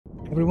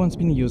Everyone's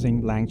been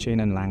using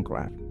LangChain and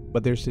LangGraph,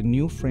 but there's a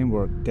new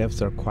framework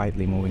devs are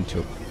quietly moving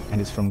to, and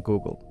it's from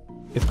Google.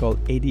 It's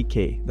called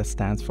ADK, that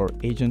stands for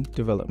Agent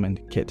Development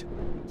Kit.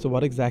 So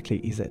what exactly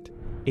is it?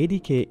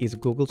 ADK is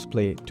Google's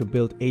play to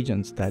build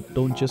agents that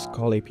don't just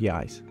call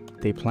APIs.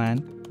 They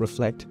plan,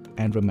 reflect,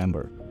 and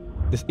remember.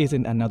 This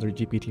isn't another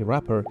GPT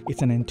wrapper,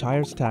 it's an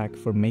entire stack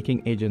for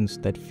making agents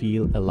that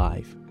feel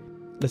alive.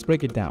 Let's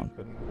break it down.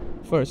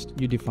 First,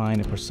 you define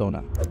a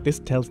persona. This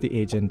tells the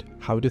agent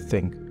how to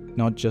think,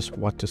 not just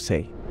what to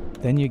say.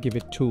 Then you give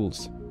it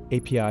tools,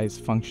 APIs,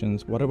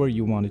 functions, whatever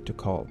you want it to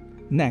call.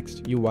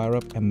 Next, you wire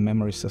up a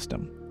memory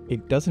system.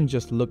 It doesn't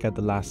just look at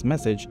the last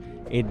message,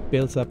 it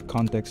builds up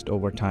context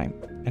over time.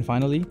 And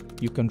finally,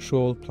 you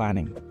control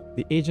planning.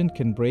 The agent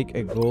can break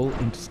a goal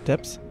into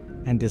steps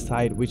and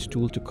decide which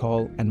tool to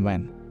call and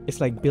when.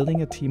 It's like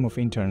building a team of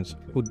interns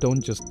who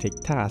don't just take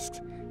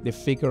tasks, they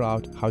figure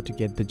out how to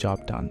get the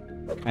job done.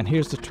 And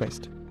here's the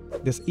twist.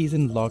 This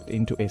isn't locked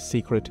into a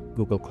secret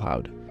Google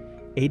Cloud.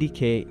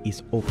 ADK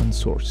is open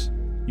source.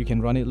 You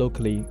can run it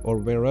locally or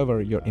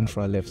wherever your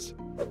infra lives.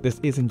 This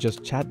isn't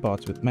just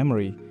chatbots with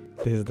memory,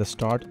 this is the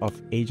start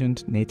of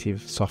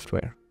agent-native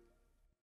software.